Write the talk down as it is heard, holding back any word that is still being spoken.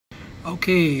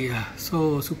Okay,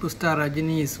 so superstar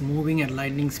Rajini is moving at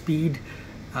lightning speed.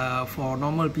 For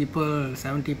normal people,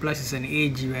 70 plus is an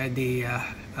age where they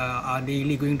are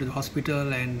daily going to the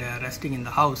hospital and resting in the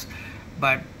house.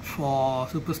 But for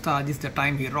superstar, this is the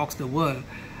time he rocks the world.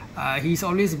 He's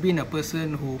always been a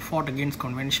person who fought against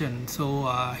convention. So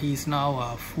he's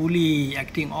now fully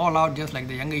acting all out, just like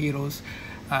the younger heroes.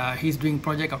 He's doing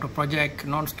project after project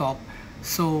non-stop,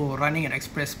 so running at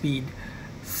express speed.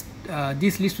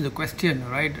 This leads to the question,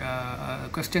 right? A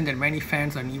question that many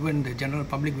fans and even the general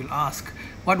public will ask: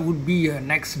 what would be a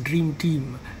next dream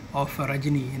team of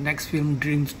Rajini, next film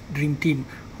dream team?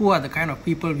 Who are the kind of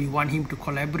people we want him to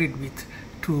collaborate with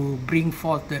to bring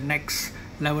forth the next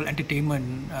level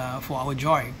entertainment for our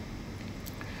joy?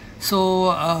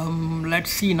 So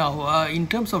let's see now. In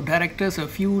terms of directors, a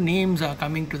few names are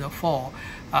coming to the fore.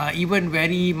 Even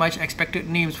very much expected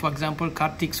names. For example,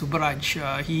 Karthik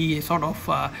Subbaraj. He sort of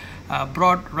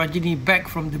brought Rajini back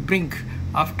from the brink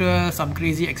after some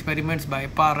crazy experiments by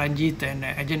Pa Ranjit and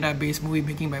agenda-based movie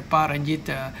making by Pa Ranjit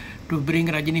to bring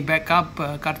Rajini back up.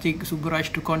 Karthik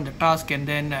Subbaraj took on the task, and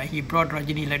then he brought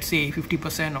Rajini, let's say,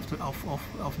 50%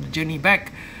 of the journey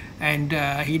back. And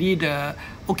he did an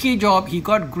okay job. He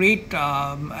got great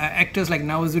actors like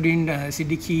Nawazuddin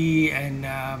Siddiqui and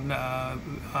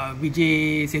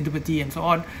Vijay Sethupathi and so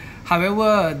on.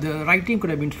 However, the writing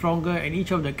could have been stronger, and each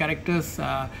of the characters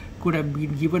could have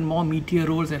been given more meatier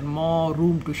roles and more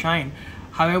room to shine.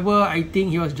 However, I think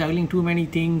he was juggling too many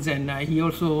things, and he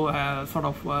also sort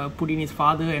of put in his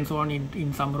father and so on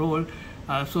in some role.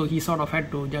 So he sort of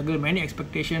had to juggle many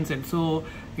expectations, and so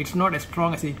it's not as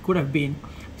strong as it could have been.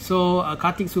 So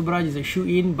Karthik Subbaraj is a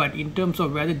shoe-in, but in terms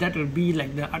of whether that will be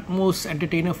like the utmost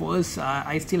entertainer for us,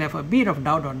 I still have a bit of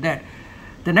doubt on that.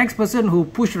 The next person who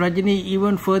pushed Rajini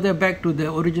even further back to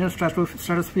the original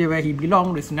stratosphere where he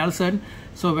belonged is Nelson.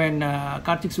 So when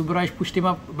Karthik Subbaraj pushed him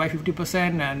up by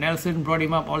 50%, Nelson brought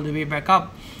him up all the way back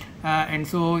up. And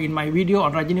so in my video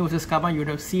on Rajini versus Karma, you would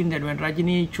have seen that when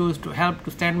Rajini chose to help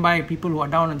to stand by people who are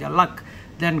down on their luck,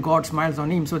 then God smiles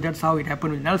on him. So that's how it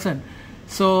happened with Nelson.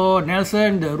 So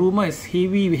Nelson, the rumor is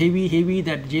heavy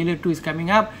that Jailer 2 is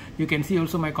coming up. You can see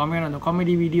also my comment on the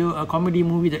comedy video, a comedy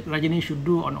movie that Rajini should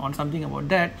do on something about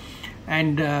that.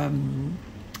 And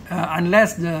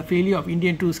unless the failure of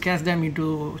Indian 2 scares them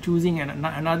into choosing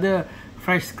another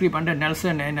fresh script under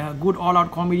Nelson, and a good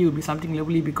all-out comedy would be something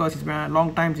lovely, because it's been a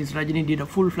long time since Rajini did a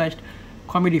full-fledged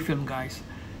comedy film, guys.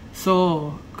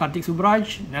 So Karthik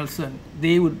Subbaraj, Nelson,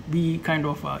 they would be kind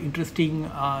of interesting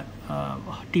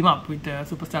team up with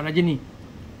superstar Rajini.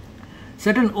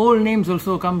 Certain old names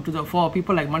also come to the fore.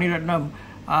 People like Mani Ratnam,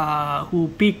 who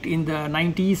peaked in the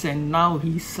 90s, and now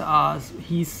his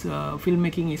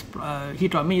filmmaking is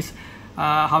hit or miss.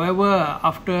 However,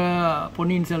 after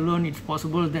Ponniyin Selvan, it's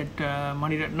possible that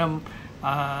Mani Ratnam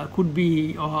could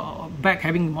be back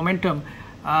having momentum.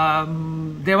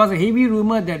 There was a heavy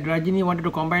rumor that Rajini wanted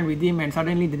to combine with him, and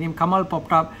suddenly the name Kamal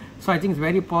popped up. So I think it's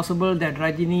very possible that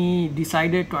Rajini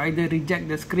decided to either reject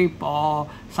the script or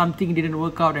something didn't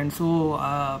work out, and so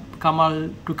Kamal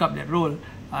took up that role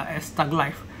as Thug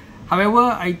Life. However,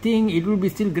 I think it would be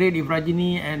still great if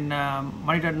Rajini and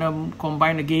Mani Ratnam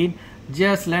combine again.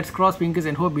 Just let's cross fingers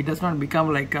and hope it does not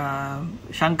become like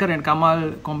Shankar and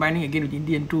Kamal combining again with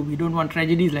Indian 2. We don't want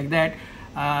tragedies like that.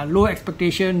 Low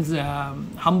expectations,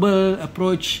 humble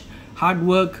approach, hard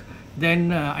work,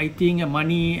 then I think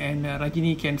Mani and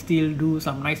Rajini can still do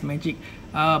some nice magic.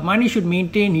 Mani should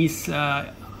maintain his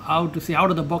out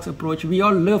of the box approach. We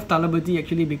all love Thalapathy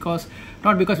actually, because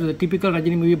not because it was a typical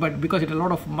Rajini movie, but because it had a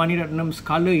lot of Mani Ratnam's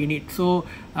color in it. So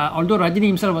although Rajini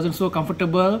himself wasn't so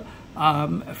comfortable,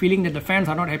 feeling that the fans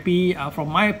are not happy, from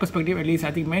my perspective at least,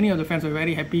 I think many of the fans were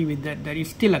very happy with that. That is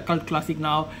still a cult classic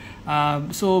now.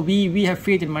 So we have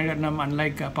faith in Mani Ratnam,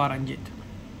 unlike Pa Ranjit.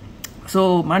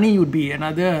 So Mani would be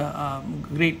another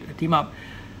great team up.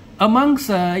 Amongst,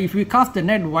 if we cast the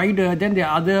net wider, then there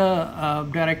are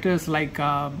other directors like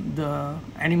the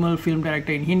Animal film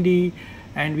director in Hindi,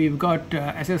 and we've got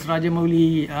S.S.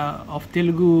 Rajamouli of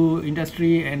Telugu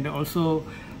industry, and also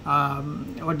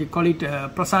what do you call it,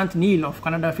 Prashanth Neel of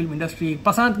Kannada film industry.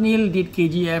 Prashanth Neel did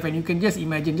KGF, and you can just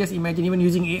imagine even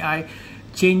using AI,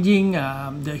 changing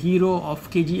the hero of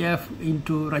KGF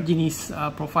into Rajini's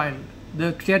profile.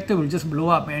 The theatre will just blow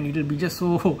up, and it will be just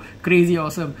so crazy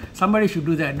awesome. Somebody should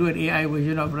do that, do an AI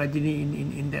version of Rajini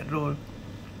in that role.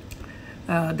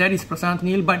 That is Prashanth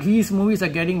Neel, but his movies are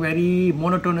getting very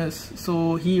monotonous,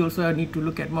 so he also need to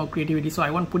look at more creativity. So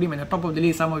I won't put him at the top of the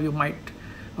list. Some of you might,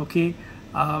 okay.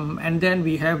 And then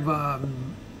we have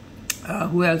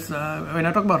who else? When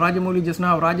I talk about Rajamouli just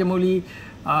now, Rajamouli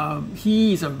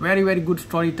He is a very, very good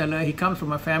storyteller. He comes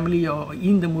from a family or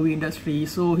in the movie industry,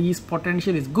 so his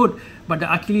potential is good. But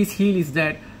the Achilles heel is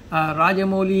that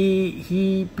Rajamouli,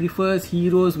 he prefers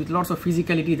heroes with lots of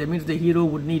physicality. That means the hero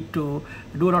would need to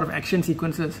do a lot of action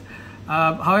sequences.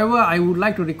 However, I would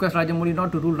like to request Rajamouli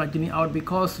not to rule Rajini out,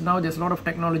 because now there's a lot of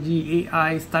technology,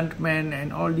 AI, stuntmen,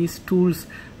 and all these tools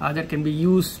that can be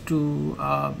used to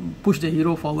push the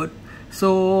hero forward.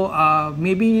 So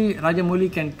maybe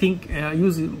Rajamouli can think,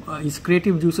 use his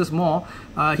creative juices more.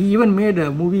 He even made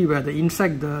a movie where the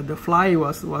insect, the fly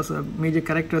was a major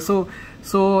character.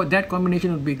 So that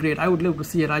combination would be great. I would love to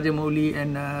see a Rajamouli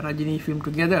and Rajini film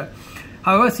together.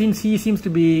 However, since he seems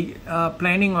to be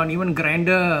planning on even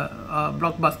grander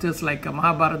blockbusters like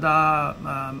Mahabharata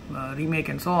remake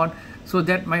and so on, so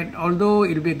that might, although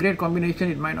it will be a great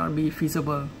combination, it might not be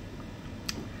feasible.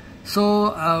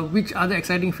 So which other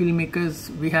exciting filmmakers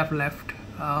we have left?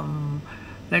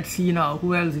 Let's see now,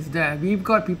 who else is there? We've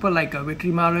got people like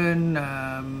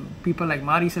Vetrimaran, people like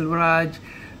Mari Selvaraj.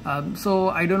 So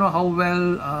I don't know how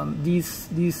well these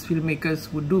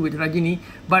filmmakers would do with Rajini.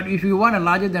 But if you want a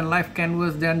larger than life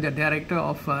canvas, then the director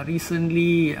of recent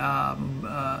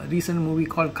movie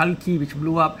called Kalki, which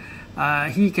blew up,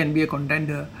 he can be a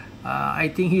contender. I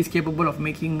think he is capable of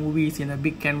making movies in a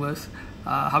big canvas.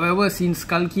 However, since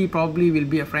Kalki probably will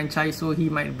be a franchise, so he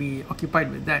might be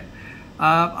occupied with that.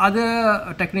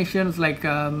 Other technicians like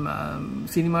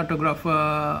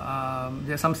cinematographer,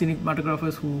 there are some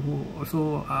cinematographers who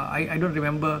also, I don't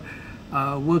remember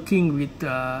working with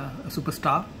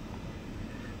Superstar.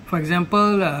 For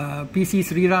example, PC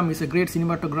Sriram is a great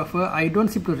cinematographer. I don't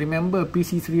seem to remember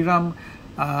PC Sriram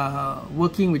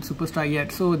working with Superstar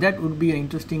yet, so that would be an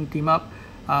interesting team up.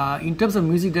 In terms of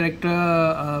music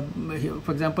director,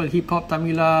 for example, hip hop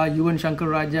Tamila, Yuvan Shankar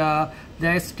Raja,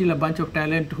 there's still a bunch of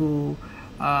talent who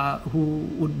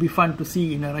would be fun to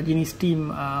see in a Rajini's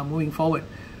team moving forward.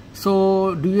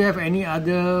 So, do you have any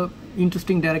other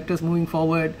interesting directors moving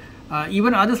forward?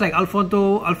 Even others like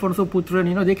Alfonso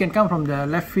Putran, they can come from the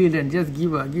left field and just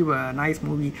give a nice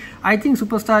movie. I think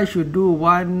Superstar should do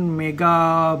one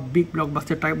mega big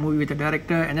blockbuster type movie with a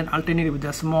director, and then alternate it with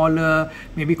a smaller,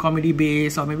 maybe comedy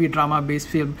based or maybe drama based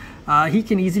film. He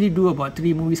can easily do about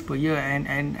 3 movies per year,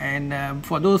 and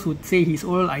for those who say he's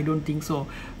old, I don't think so.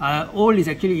 Old is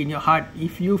actually in your heart.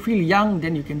 If you feel young,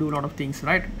 then you can do a lot of things,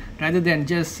 right? Rather than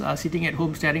just sitting at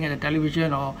home staring at the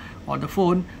television or the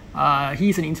phone.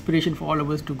 He's an inspiration for all of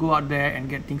us to go out there and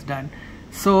get things done.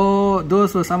 So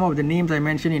those were some of the names I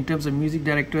mentioned in terms of music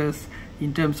directors,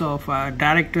 in terms of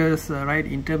directors, right?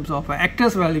 In terms of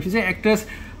actors. Well, if you say actors,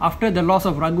 after the loss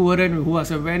of Raghuvaran, who was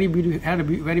very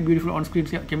beautiful on-screen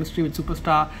chemistry with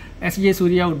Superstar, S.J.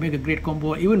 Surya would make a great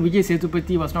combo. Even Vijay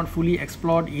Sethupathi was not fully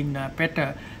explored in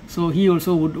Petta, so he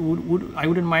also would I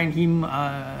wouldn't mind him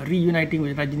reuniting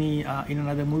with Rajini in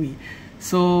another movie.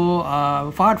 So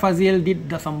Fahad Fazil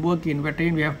did some work in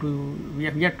Veteran. We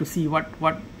have yet to see what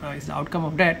is the outcome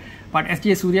of that. But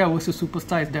S.J. Surya versus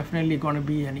Superstar is definitely going to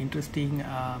be an interesting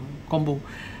combo.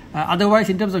 Otherwise,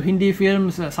 in terms of Hindi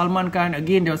films, Salman Khan,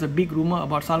 again there was a big rumor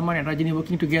about Salman and Rajini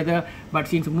working together, but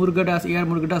since A.R.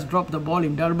 Murugadas dropped the ball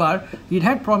in Darbar, it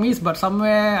had promise, but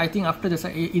somewhere I think after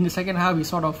in the second half he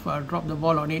sort of dropped the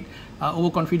ball on it,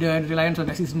 overconfident, reliance on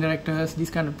assistant directors, these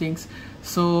kind of things.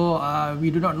 So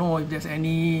we do not know if there's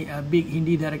any big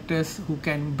Hindi directors who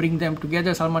can bring them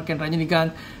together. Salman Khan,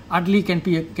 Rajinikanth, Atli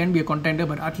can be a contender,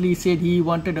 but Atli said he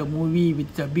wanted a movie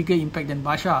with a bigger impact than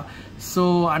Basha.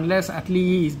 So unless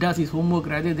Atli does his homework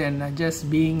rather than just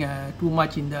being too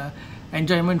much in the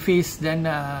enjoyment phase, then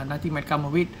nothing might come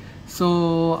of it.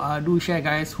 So do share,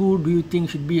 guys, who do you think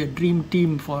should be a dream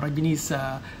team for Rajini's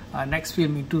next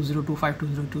film in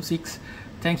 2025-2026.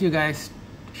 Thank you, guys.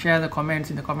 Share the comments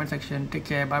in the comment section. Take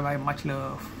care. Bye bye. Much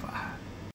love.